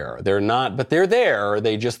anywhere. They're not, but they're there.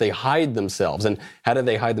 They hide themselves. And how do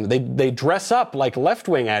they hide them? They dress up like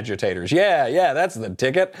left-wing agitators. Yeah, that's the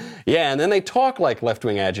ticket. Yeah, and then they talk like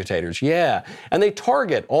left-wing agitators. Yeah, and they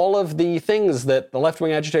target all of the things that the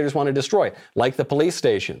left-wing agitators want to destroy, like the police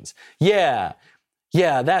stations. Yeah,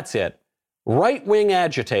 that's it. Right-wing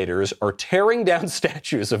agitators are tearing down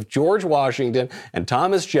statues of George Washington and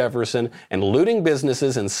Thomas Jefferson and looting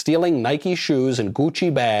businesses and stealing Nike shoes and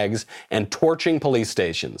Gucci bags and torching police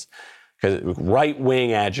stations.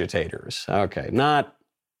 Right-wing agitators. Okay, not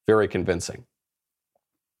very convincing.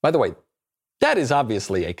 By the way, that is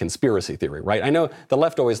obviously a conspiracy theory, right? I know the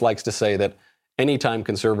left always likes to say that anytime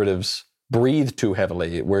conservatives breathe too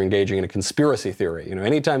heavily, we're engaging in a conspiracy theory.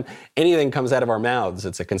 Anytime anything comes out of our mouths,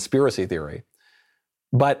 it's a conspiracy theory.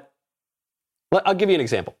 But I'll give you an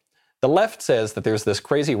example. The left says that there's this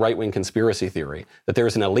crazy right-wing conspiracy theory, that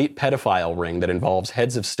there's an elite pedophile ring that involves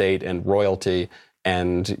heads of state and royalty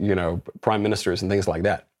and, prime ministers and things like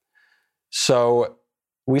that. So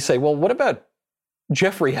we say, well, what about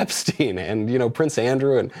Jeffrey Epstein and, Prince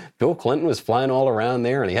Andrew, and Bill Clinton was flying all around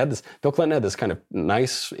there. And Bill Clinton had this kind of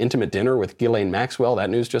nice, intimate dinner with Ghislaine Maxwell. That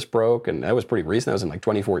news just broke, and that was pretty recent. That was in like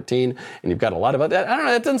 2014. And you've got a lot of that. I don't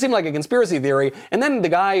know, that doesn't seem like a conspiracy theory. And then the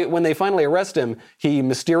guy, when they finally arrest him, he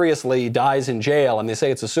mysteriously dies in jail, and they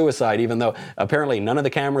say it's a suicide, even though apparently none of the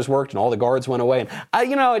cameras worked and all the guards went away. And,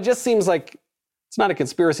 it just seems like it's not a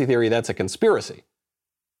conspiracy theory, that's a conspiracy.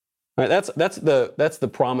 Right, that's the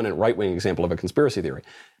prominent right-wing example of a conspiracy theory.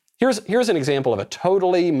 Here's an example of a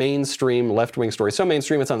totally mainstream left-wing story. So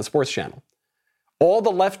mainstream it's on the Sports Channel. All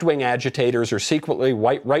the left-wing agitators are secretly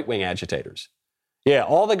right-wing agitators. Yeah,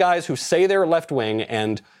 all the guys who say they're left-wing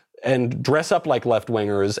and dress up like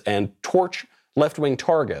left-wingers and torch left-wing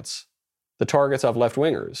targets, the targets of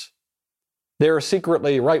left-wingers, they're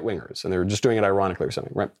secretly right-wingers, and they're just doing it ironically or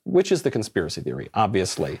something, right? Which is the conspiracy theory?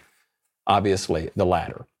 Obviously the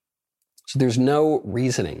latter. So there's no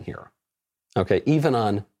reasoning here, okay, even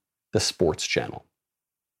on the Sports Channel.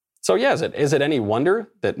 So yeah, is it any wonder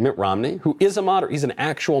that Mitt Romney, who is a moderate, he's an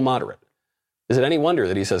actual moderate, is it any wonder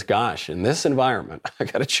that he says, gosh, in this environment, I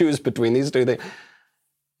got to choose between these two things?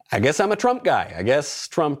 I guess I'm a Trump guy. I guess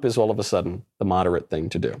Trump is all of a sudden the moderate thing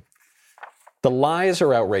to do. The lies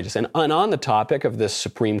are outrageous. And on the topic of this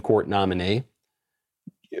Supreme Court nominee,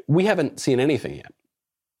 we haven't seen anything yet.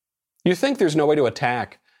 You think there's no way to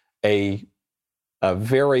attack a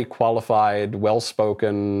very qualified,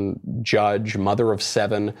 well-spoken judge, mother of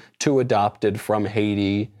 7, 2 adopted from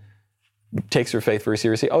Haiti, takes her faith very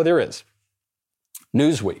seriously? Oh, there is.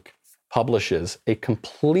 Newsweek publishes a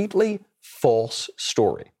completely false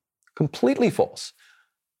story. Completely false.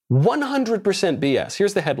 100% BS.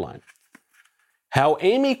 Here's the headline. How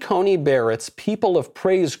Amy Coney Barrett's People of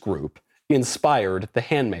Praise group inspired The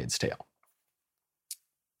Handmaid's Tale.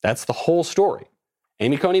 That's the whole story.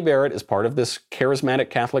 Amy Coney Barrett is part of this charismatic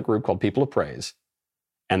Catholic group called People of Praise,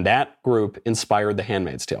 and that group inspired The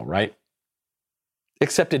Handmaid's Tale, right?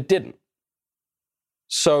 Except it didn't.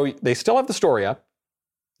 So they still have the story up.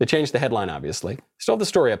 They changed the headline, obviously. Still have the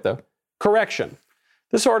story up, though. Correction.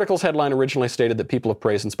 This article's headline originally stated that People of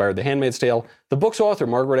Praise inspired The Handmaid's Tale. The book's author,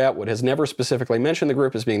 Margaret Atwood, has never specifically mentioned the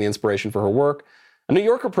group as being the inspiration for her work. A New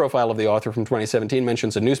Yorker profile of the author from 2017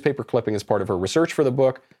 mentions a newspaper clipping as part of her research for the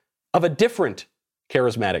book of a different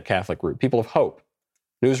charismatic Catholic group, People of Hope.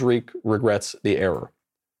 Newsweek regrets the error.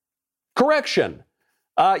 Correction.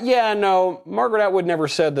 Margaret Atwood never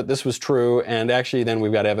said that this was true, and actually then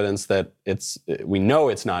we've got evidence that we know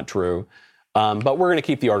it's not true, but we're going to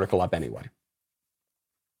keep the article up anyway.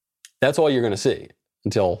 That's all you're going to see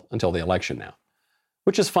until the election now,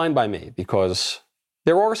 which is fine by me because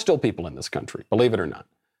there are still people in this country, believe it or not,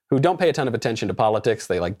 who don't pay a ton of attention to politics.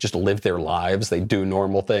 They just live their lives. They do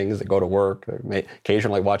normal things. They go to work. They may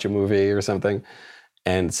occasionally watch a movie or something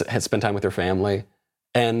and spend time with their family.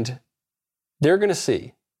 And they're going to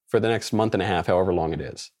see for the next month and a half, however long it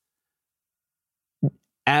is,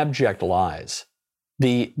 abject lies,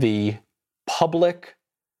 the public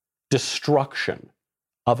destruction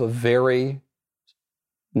of a very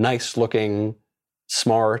nice-looking,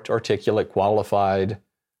 smart, articulate, qualified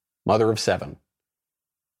mother of 7,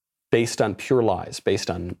 based on pure lies,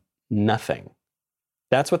 based on nothing.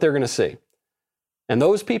 That's what they're going to see. And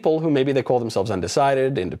those people who maybe they call themselves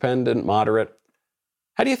undecided, independent, moderate,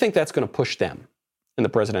 how do you think that's going to push them in the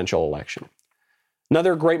presidential election?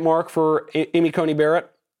 Another great mark for Amy Coney Barrett,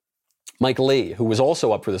 Mike Lee, who was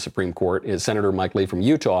also up for the Supreme Court, is Senator Mike Lee from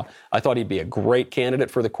Utah. I thought he'd be a great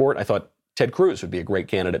candidate for the court. I thought Ted Cruz would be a great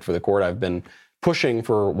candidate for the court. I've been pushing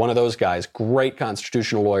for one of those guys, great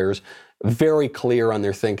constitutional lawyers, very clear on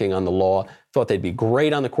their thinking on the law. Thought they'd be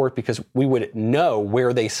great on the court because we would know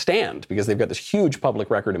where they stand because they've got this huge public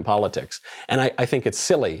record in politics. And I think it's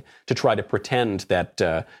silly to try to pretend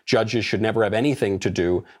that judges should never have anything to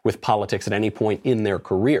do with politics at any point in their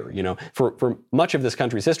career. For much of this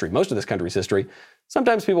country's history, most of this country's history,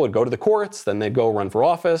 sometimes people would go to the courts, then they'd go run for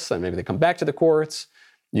office, and maybe they come back to the courts.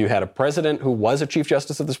 You had a president who was a Chief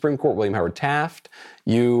Justice of the Supreme Court, William Howard Taft.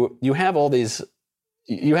 You have all these.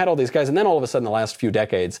 You had all these guys, and then all of a sudden, the last few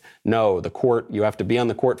decades, no, the court, you have to be on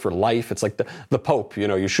the court for life. It's like the Pope,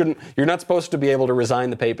 you're not supposed to be able to resign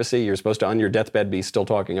the papacy. You're supposed to, on your deathbed, be still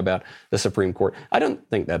talking about the Supreme Court. I don't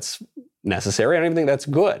think that's necessary. I don't even think that's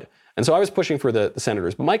good. And so I was pushing for the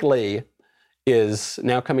senators. But Mike Lee is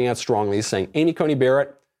now coming out strongly. He's saying Amy Coney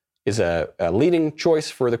Barrett is a leading choice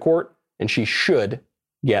for the court, and she should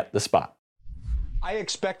get the spot. I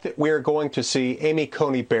expect that we're going to see Amy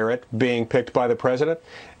Coney Barrett being picked by the president,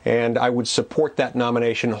 and I would support that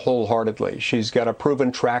nomination wholeheartedly. She's got a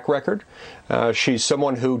proven track record. She's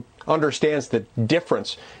someone who understands the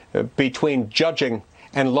difference between judging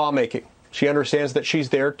and lawmaking. She understands that she's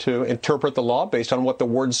there to interpret the law based on what the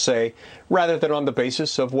words say, rather than on the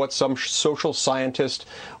basis of what some social scientist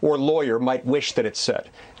or lawyer might wish that it said.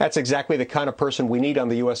 That's exactly the kind of person we need on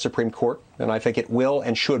the U.S. Supreme Court, and I think it will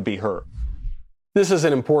and should be her. This is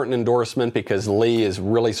an important endorsement because Lee is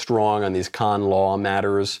really strong on these con law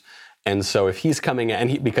matters. And so if he's coming,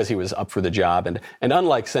 because he was up for the job, and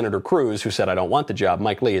unlike Senator Cruz, who said, I don't want the job,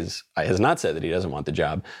 Mike Lee has not said that he doesn't want the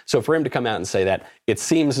job. So for him to come out and say that, it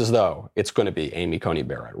seems as though it's going to be Amy Coney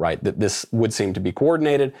Barrett, right? That this would seem to be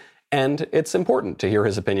coordinated, and it's important to hear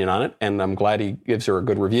his opinion on it, and I'm glad he gives her a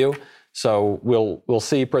good review. So we'll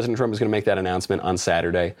see. President Trump is going to make that announcement on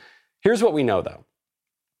Saturday. Here's what we know, though.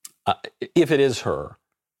 If it is her,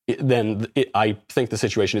 then I think the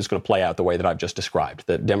situation is going to play out the way that I've just described.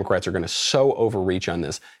 The Democrats are going to so overreach on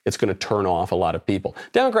this, it's going to turn off a lot of people.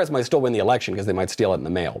 Democrats might still win the election because they might steal it in the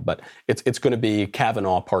mail, but it's going to be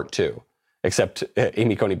Kavanaugh Part 2, except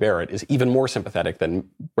Amy Coney Barrett is even more sympathetic than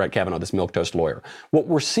Brett Kavanaugh, this milquetoast lawyer. What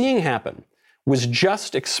we're seeing happen was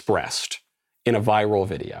just expressed in a viral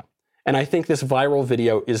video. And I think this viral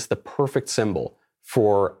video is the perfect symbol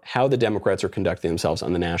for how the Democrats are conducting themselves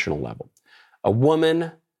on the national level. A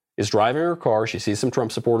woman is driving her car. She sees some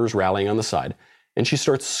Trump supporters rallying on the side, and she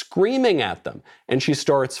starts screaming at them, and she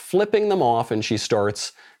starts flipping them off, and she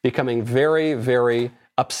starts becoming very, very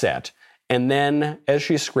upset. And then, as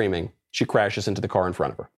she's screaming, she crashes into the car in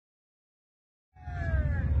front of her.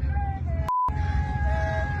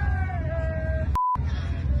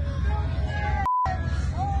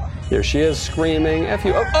 There she is screaming, F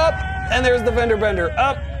you, up, and there's the fender bender,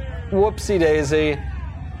 up, whoopsie daisy.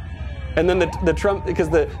 And then the Trump, because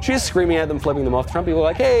she's screaming at them, flipping them off. The Trump people are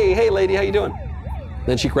like, hey lady, how you doing?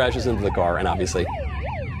 Then she crashes into the car, and obviously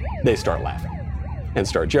they start laughing and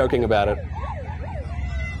start joking about it.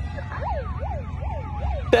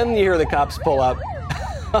 Then you hear the cops pull up.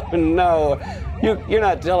 Oh no, you're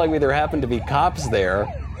not telling me there happened to be cops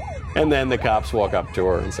there. And then the cops walk up to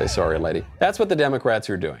her and say, sorry lady. That's what the Democrats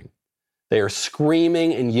are doing. They are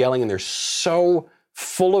screaming and yelling, and they're so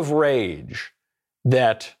full of rage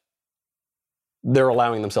that they're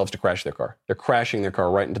allowing themselves to crash their car. They're crashing their car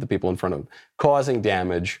right into the people in front of them, causing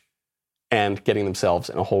damage and getting themselves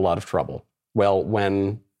in a whole lot of trouble. Well,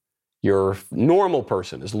 when your normal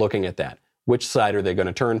person is looking at that, which side are they going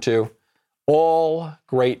to turn to? All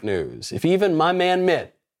great news. If even my man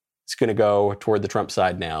Mitt is going to go toward the Trump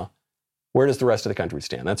side now, where does the rest of the country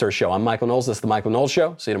stand? That's our show. I'm Michael Knowles. This is The Michael Knowles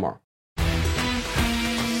Show. See you tomorrow.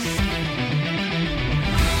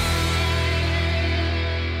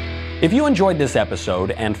 If you enjoyed this episode,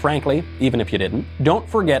 and frankly, even if you didn't, don't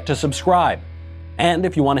forget to subscribe. And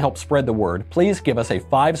if you want to help spread the word, please give us a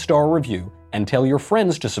 5-star review and tell your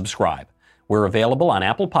friends to subscribe. We're available on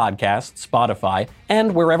Apple Podcasts, Spotify,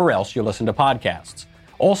 and wherever else you listen to podcasts.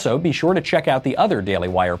 Also, be sure to check out the other Daily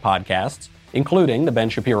Wire podcasts, including The Ben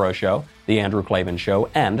Shapiro Show, The Andrew Klavan Show,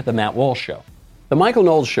 and The Matt Walsh Show. The Michael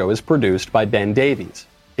Knowles Show is produced by Ben Davies.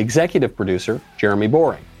 Executive producer, Jeremy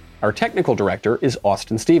Boring. Our technical director is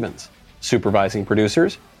Austin Stevens. Supervising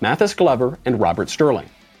producers, Mathis Glover and Robert Sterling.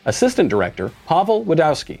 Assistant director, Pavel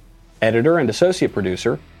Wadowski. Editor and associate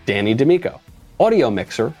producer, Danny D'Amico. Audio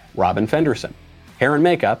mixer, Robin Fenderson. Hair and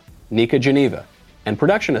makeup, Nika Geneva. And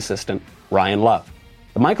production assistant, Ryan Love.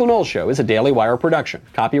 The Michael Knowles Show is a Daily Wire production.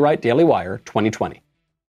 Copyright Daily Wire 2020.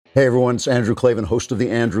 Hey everyone, it's Andrew Klavan, host of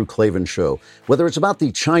The Andrew Klavan Show. Whether it's about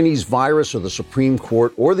the Chinese virus or the Supreme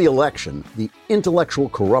Court or the election, the intellectual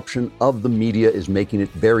corruption of the media is making it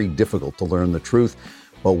very difficult to learn the truth.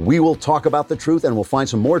 But we will talk about the truth, and we'll find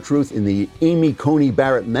some more truth in the Amy Coney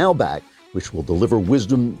Barrett mailbag, which will deliver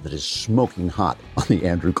wisdom that is smoking hot on The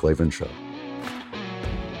Andrew Klavan Show.